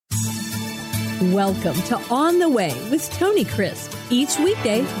Welcome to On the Way with Tony Crisp. Each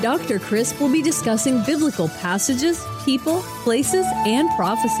weekday, Dr. Crisp will be discussing biblical passages, people, places, and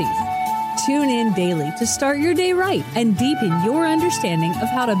prophecies. Tune in daily to start your day right and deepen your understanding of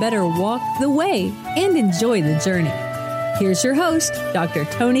how to better walk the way and enjoy the journey. Here's your host, Dr.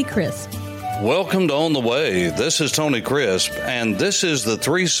 Tony Crisp. Welcome to On the Way. This is Tony Crisp, and this is the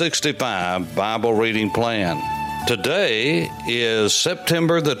 365 Bible Reading Plan. Today is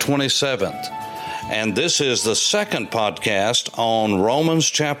September the 27th. And this is the second podcast on Romans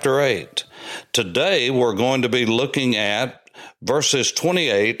chapter 8. Today, we're going to be looking at verses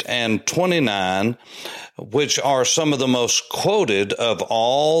 28 and 29, which are some of the most quoted of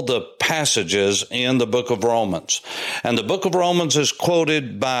all the passages in the book of Romans. And the book of Romans is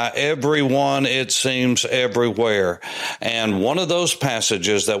quoted by everyone, it seems, everywhere. And one of those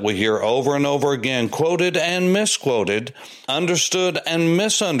passages that we hear over and over again, quoted and misquoted, understood and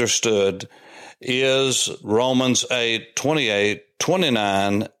misunderstood, is Romans 8, 28,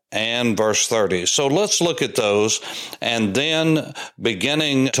 29, and verse 30. So let's look at those. And then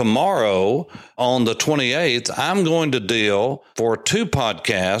beginning tomorrow on the 28th, I'm going to deal for 2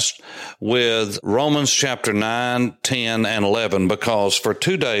 podcasts with Romans chapter 9, 10, and 11, because for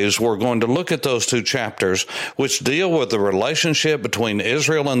 2 days we're going to look at those 2 chapters, which deal with the relationship between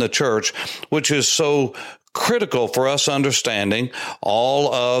Israel and the church, which is so critical for us understanding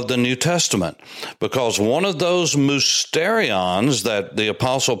all of the New Testament, because one of those mysterions that the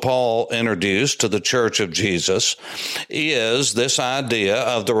Apostle Paul introduced to the Church of Jesus is this idea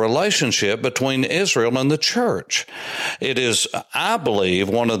of the relationship between Israel and the church. It is, I believe,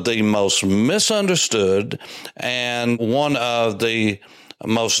 one of the most misunderstood and one of the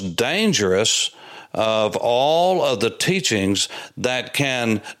most dangerous of all of the teachings that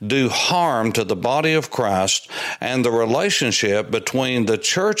can do harm to the body of Christ and the relationship between the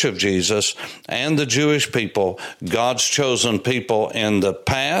Church of Jesus and the Jewish people, God's chosen people in the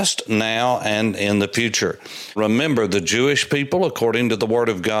past, now, and in the future. Remember, the Jewish people, according to the Word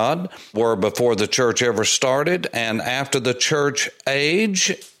of God, were before the church ever started, and after the church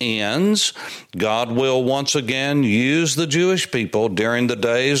age ends, God will once again use the Jewish people during the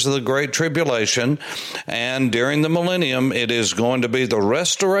days of the Great Tribulation. And during the millennium, it is going to be the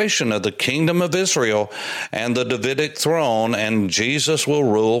restoration of the kingdom of Israel and the Davidic throne, and Jesus will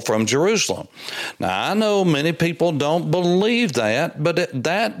rule from Jerusalem. Now, I know many people don't believe that, but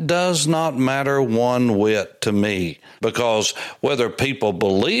that does not matter one whit to me, because whether people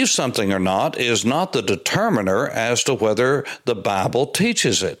believe something or not is not the determiner as to whether the Bible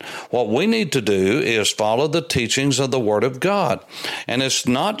teaches it. What we need to do is follow the teachings of the Word of God. And it's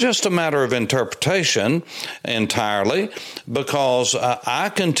not just a matter of interpretation entirely, because I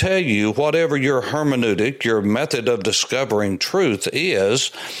can tell you whatever your hermeneutic, your method of discovering truth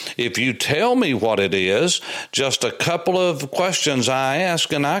is, if you tell me what it is, just a couple of questions I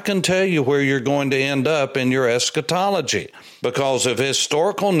ask, and I can tell you where you're going to end up in your eschatology. Because if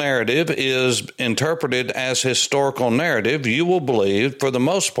historical narrative is interpreted as historical narrative, you will believe, for the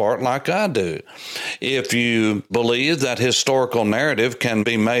most part, like I do. If you believe that historical narrative can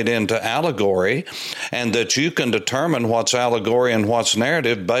be made into allegory, and that you can determine what's allegory and what's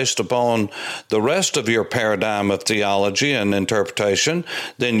narrative based upon the rest of your paradigm of theology and interpretation,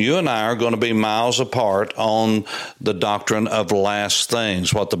 then you and I are going to be miles apart on the doctrine of last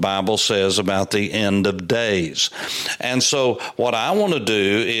things, what the Bible says about the end of days. And so what I want to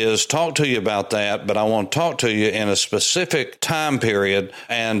do is talk to you about that, but I want to talk to you in a specific time period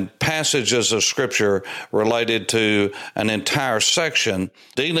and passages of Scripture related to an entire section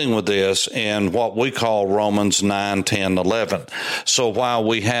dealing with this in what we call Romans 9, 10, 11. So while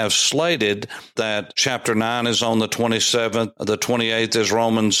we have slated that chapter 9 is on the 27th, the 28th is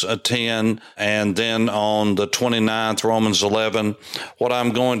Romans 10, and then on the 29th, Romans 11, what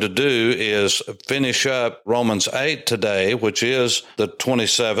I'm going to do is finish up Romans 8 today, which is the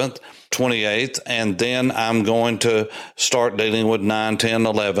 27th, 28th, and then I'm going to start dealing with 9, 10,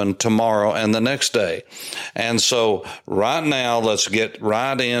 11 tomorrow and the next day. And so right now, let's get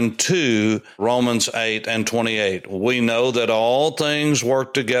right into Romans 8 and 28. We know that all things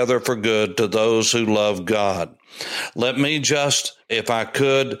work together for good to those who love God. Let me just, if I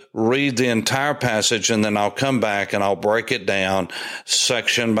could, read the entire passage, and then I'll come back and I'll break it down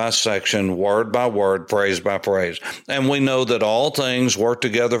section by section, word by word, phrase by phrase. And we know that all things work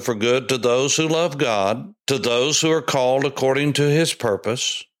together for good to those who love God, to those who are called according to His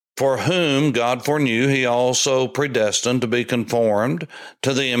purpose, for whom God foreknew, He also predestined to be conformed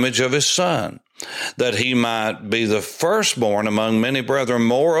to the image of His Son, that he might be the firstborn among many brethren.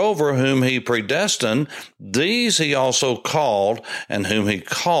 Moreover, whom he predestined, these he also called, and whom he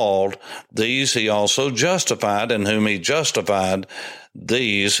called, these he also justified, and whom he justified,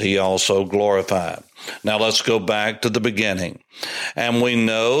 these he also glorified. Now let's go back to the beginning. And we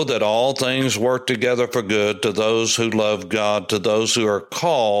know that all things work together for good to those who love God, to those who are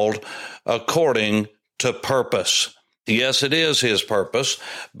called according to purpose. Yes, it is his purpose,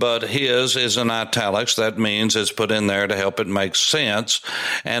 but his is in italics. That means it's put in there to help it make sense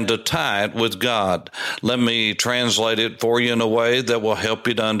and to tie it with God. Let me translate it for you in a way that will help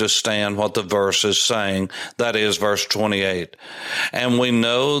you to understand what the verse is saying. That is verse 28. And we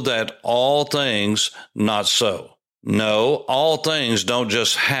know that all things not so. No, all things don't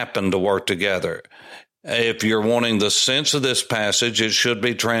just happen to work together. If you're wanting the sense of this passage, it should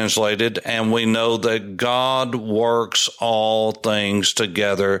be translated, and we know that God works all things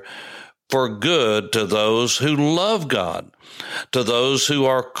together for good to those who love God, to those who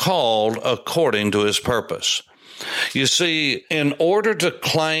are called according to his purpose. You see, in order to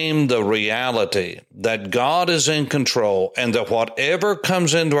claim the reality that God is in control and that whatever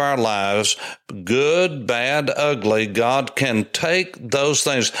comes into our lives, good, bad, ugly, God can take those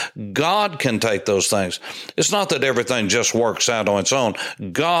things. God can take those things. It's not that everything just works out on its own.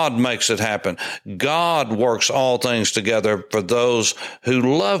 God makes it happen. God works all things together for those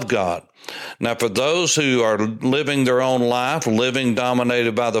who love God. Now, for those who are living their own life, living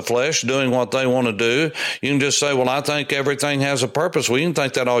dominated by the flesh, doing what they want to do, you can just say, well, I think everything has a purpose. Well, you can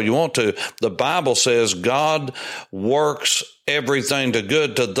think that all you want to. The Bible says God works everything to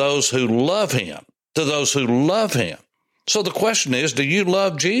good to those who love him, to those who love him. So the question is, do you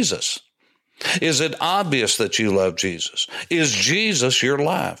love Jesus? Is it obvious that you love Jesus? Is Jesus your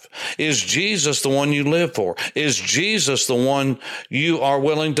life? Is Jesus the one you live for? Is Jesus the one you are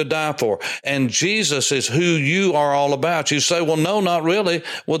willing to die for? And Jesus is who you are all about. You say, well, no, not really.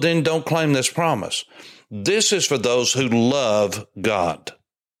 Well, then don't claim this promise. This is for those who love God.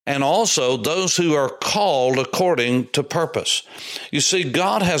 And also those who are called according to purpose. You see,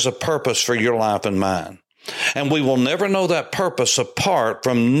 God has a purpose for your life and mine. And we will never know that purpose apart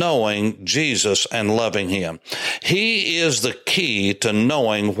from knowing Jesus and loving him. He is the key to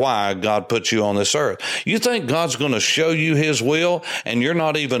knowing why God put you on this earth. You think God's going to show you his will and you're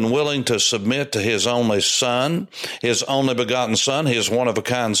not even willing to submit to his only son, his only begotten son, his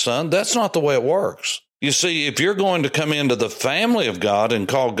one-of-a-kind son? That's not the way it works. You see, if you're going to come into the family of God and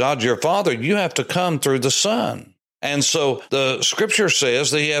call God your Father, you have to come through the Son. And so the scripture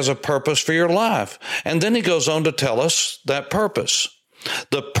says that he has a purpose for your life. And then he goes on to tell us that purpose.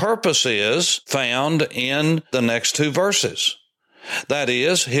 The purpose is found in the next two verses. That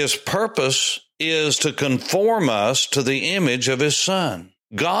is, his purpose is to conform us to the image of his Son.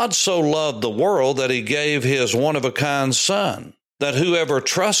 God so loved the world that he gave his one-of-a-kind Son, that whoever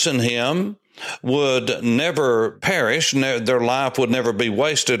trusts in him would never perish, their life would never be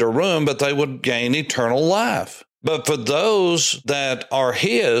wasted or ruined, but they would gain eternal life. But for those that are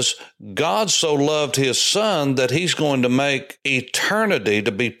his, God so loved his Son that he's going to make eternity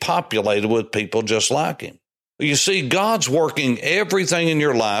to be populated with people just like him. You see, God's working everything in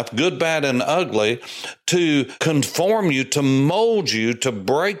your life, good, bad, and ugly, to conform you, to mold you, to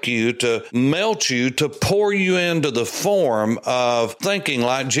break you, to melt you, to pour you into the form of thinking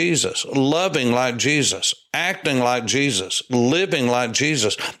like Jesus, loving like Jesus, acting like Jesus, living like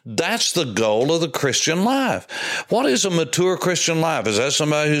Jesus. That's the goal of the Christian life. What is a mature Christian life? Is that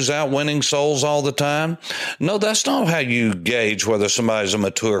somebody who's out winning souls all the time? No, that's not how you gauge whether somebody's a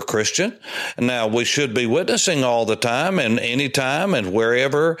mature Christian. Now, we should be witnessing all the time and anytime and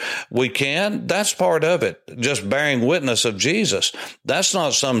wherever we can. That's part of it. Just bearing witness of Jesus. That's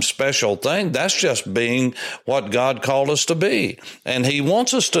not some special thing. That's just being what God called us to be. And he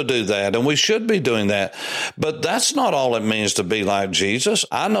wants us to do that, and we should be doing that. But that's not all it means to be like Jesus.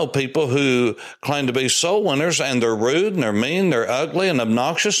 I know people who claim to be soul winners, and they're rude, and they're mean, they're ugly and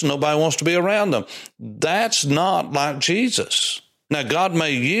obnoxious, and nobody wants to be around them. That's not like Jesus. Now, God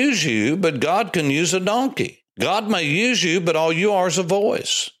may use you, but God can use a donkey. God may use you, but all you are is a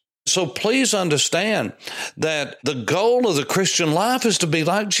voice. So please understand that the goal of the Christian life is to be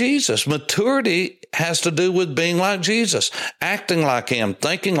like Jesus. Maturity has to do with being like Jesus, acting like him,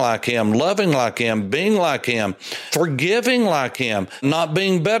 thinking like him, loving like him, being like him, forgiving like him, not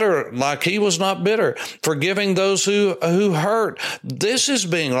being bitter like he was not bitter, forgiving those who hurt. This is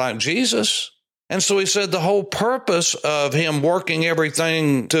being like Jesus. And so he said the whole purpose of him working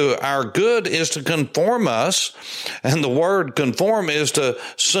everything to our good is to conform us. And the word conform is to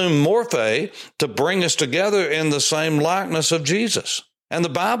summorphe, to bring us together in the same likeness of Jesus. And the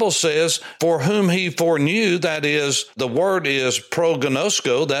Bible says, for whom he foreknew, that is, the word is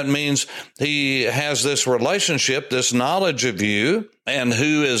prognosko. That means he has this relationship, this knowledge of you, and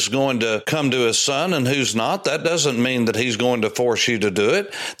who is going to come to his son and who's not. That doesn't mean that he's going to force you to do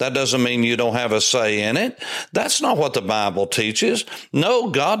it. That doesn't mean you don't have a say in it. That's not what the Bible teaches. No,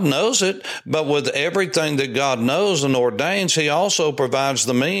 God knows it, but with everything that God knows and ordains, he also provides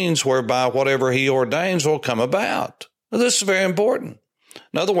the means whereby whatever he ordains will come about. This is very important.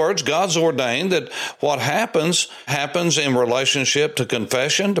 In other words, God's ordained that what happens in relationship to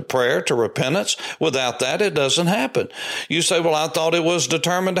confession, to prayer, to repentance. Without that, it doesn't happen. You say, well, I thought it was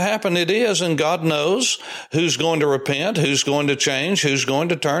determined to happen. It is, and God knows who's going to repent, who's going to change, who's going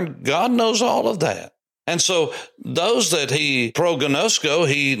to turn. God knows all of that. And so those that he prognosko,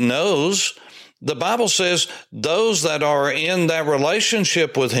 he knows, the Bible says those that are in that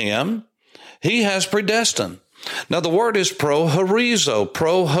relationship with him, he has predestined. Now, the word is prohorizo,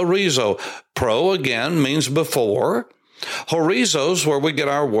 prohorizo. Pro, again, means before. Horizo is where we get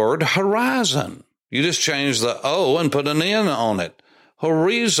our word horizon. You just change the O and put an N on it.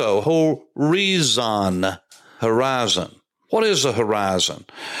 Horizo, horizon, horizon. What is a horizon?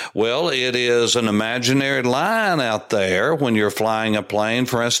 Well, it is an imaginary line out there when you're flying a plane.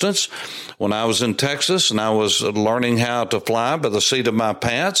 For instance, when I was in Texas and I was learning how to fly by the seat of my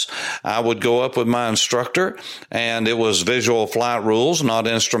pants, I would go up with my instructor, and it was visual flight rules, not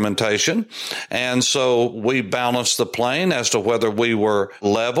instrumentation. And so we balanced the plane as to whether we were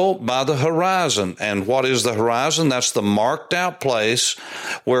level by the horizon. And what is the horizon? That's the marked out place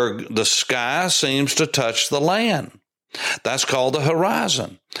where the sky seems to touch the land. That's called the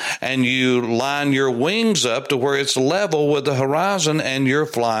horizon. And you line your wings up to where it's level with the horizon and you're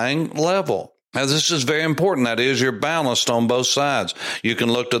flying level. Now, this is very important. That is, you're balanced on both sides. You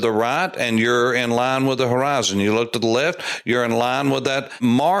can look to the right and you're in line with the horizon. You look to the left, you're in line with that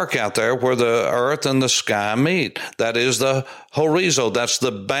mark out there where the earth and the sky meet. That is the horizo. That's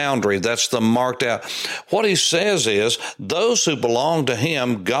the boundary. That's the marked out. What he says is those who belong to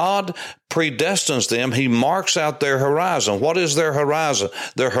him, God predestines them. He marks out their horizon. What is their horizon?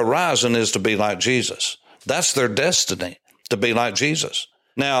 Their horizon is to be like Jesus. That's their destiny, to be like Jesus.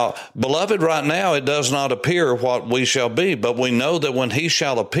 Now, beloved, right now it does not appear what we shall be, but we know that when he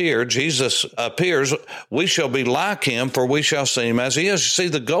shall appear, Jesus appears, we shall be like him, for we shall see him as he is. You see,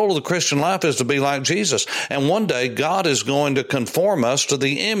 the goal of the Christian life is to be like Jesus. And one day God is going to conform us to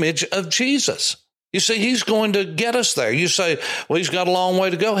the image of Jesus. You see, he's going to get us there. You say, well, he's got a long way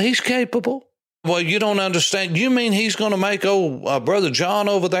to go. He's capable. Well, you don't understand. You mean he's going to make Brother John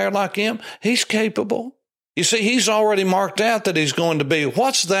over there like him? He's capable. You see, he's already marked out that he's going to be.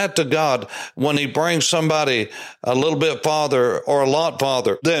 What's that to God when he brings somebody a little bit farther or a lot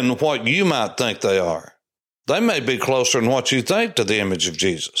farther than what you might think they are? They may be closer than what you think to the image of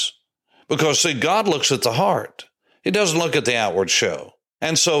Jesus. Because, see, God looks at the heart. He doesn't look at the outward show.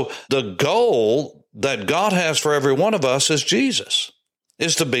 And so the goal that God has for every one of us is Jesus,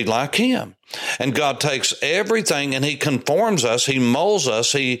 is to be like him. And God takes everything and he conforms us, he molds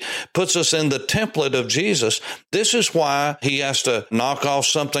us, he puts us in the template of Jesus. This is why he has to knock off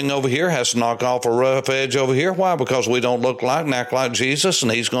something over here, has to knock off a rough edge over here. Why? Because we don't look like and act like Jesus,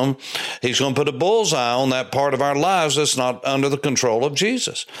 and he's going to put a bullseye on that part of our lives that's not under the control of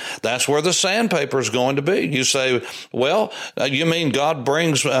Jesus. That's where the sandpaper is going to be. You say, well, you mean God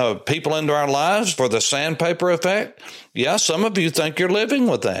brings people into our lives for the sandpaper effect? Yeah, some of you think you're living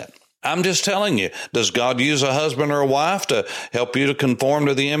with that. I'm just telling you, does God use a husband or a wife to help you to conform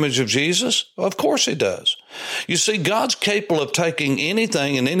to the image of Jesus? Of course he does. You see, God's capable of taking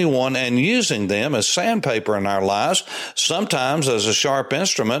anything and anyone and using them as sandpaper in our lives, sometimes as a sharp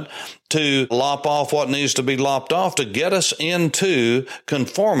instrument to lop off what needs to be lopped off to get us into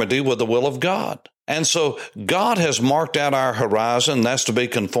conformity with the will of God. And so God has marked out our horizon. That's to be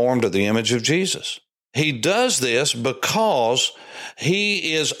conformed to the image of Jesus. He does this because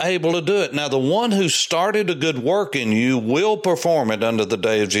he is able to do it. Now, the one who started a good work in you will perform it unto the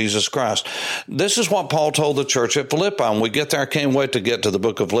day of Jesus Christ. This is what Paul told the church at Philippi. When we get there, I can't wait to get to the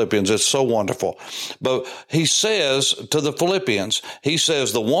book of Philippians. It's so wonderful. But he says to the Philippians, he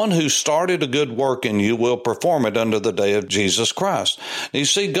says, the one who started a good work in you will perform it unto the day of Jesus Christ. You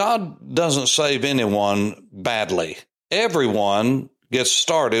see, God doesn't save anyone badly. Everyone gets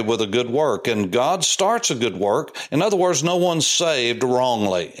started with a good work, and God starts a good work. In other words, no one's saved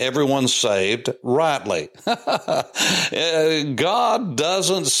wrongly. Everyone's saved rightly. God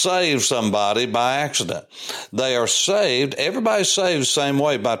doesn't save somebody by accident. They are saved. Everybody's saved the same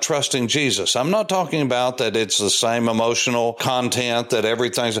way, by trusting Jesus. I'm not talking about that it's the same emotional content, that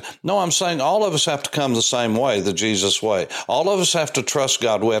everything's... No, I'm saying all of us have to come the same way, the Jesus way. All of us have to trust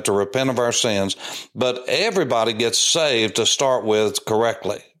God. We have to repent of our sins, but everybody gets saved to start with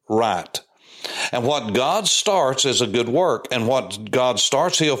correctly, right. And what God starts is a good work, and what God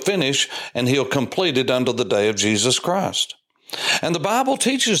starts, He'll finish, and He'll complete it unto the day of Jesus Christ. And the Bible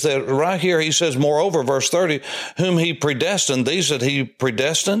teaches that right here. He says, moreover, verse 30, whom He predestined, these that He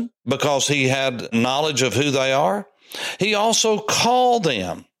predestined, because He had knowledge of who they are, He also called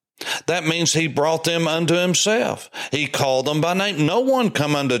them. That means He brought them unto Himself. He called them by name. No one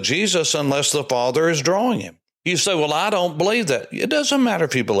come unto Jesus unless the Father is drawing him. You say, well, I don't believe that. It doesn't matter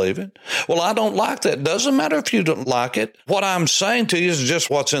if you believe it. Well, I don't like that. It doesn't matter if you don't like it. What I'm saying to you is just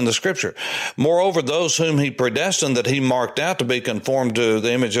what's in the Scripture. Moreover, those whom He predestined, that He marked out to be conformed to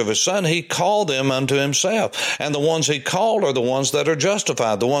the image of His Son, He called them unto Himself. And the ones He called are the ones that are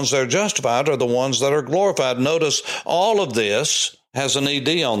justified. The ones that are justified are the ones that are glorified. Notice all of this has an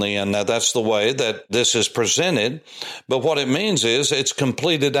ED on the end. Now, that's the way that this is presented. But what it means is it's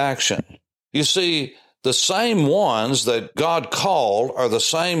completed action. You see, the same ones that God called are the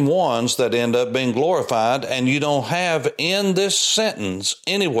same ones that end up being glorified, and you don't have in this sentence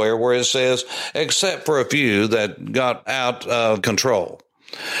anywhere where it says, except for a few that got out of control,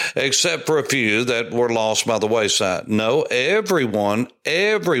 except for a few that were lost by the wayside. No, everyone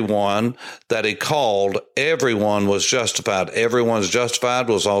that He called, everyone was justified. Everyone's justified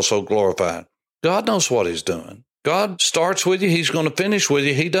was also glorified. God knows what He's doing. God starts with you. He's going to finish with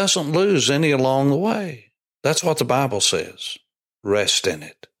you. He doesn't lose any along the way. That's what the Bible says. Rest in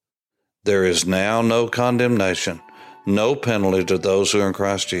it. There is now no condemnation, no penalty to those who are in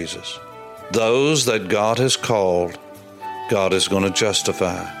Christ Jesus. Those that God has called, God is going to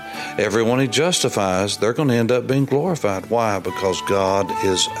justify. Everyone He justifies, they're going to end up being glorified. Why? Because God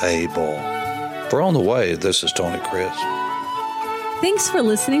is able. For On the Way, this is Tony Crisp. Thanks for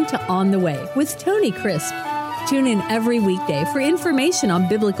listening to On the Way with Tony Crisp. Tune in every weekday for information on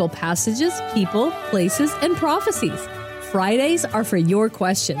biblical passages, people, places, and prophecies. Fridays are for your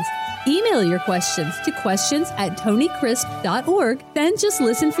questions. Email your questions to questions@tonycrisp.org. Then just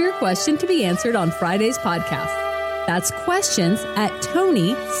listen for your question to be answered on Friday's podcast. That's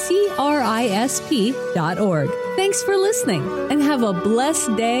questions@tonycrisp.org. Thanks for listening, and have a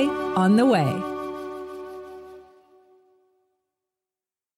blessed day on the way.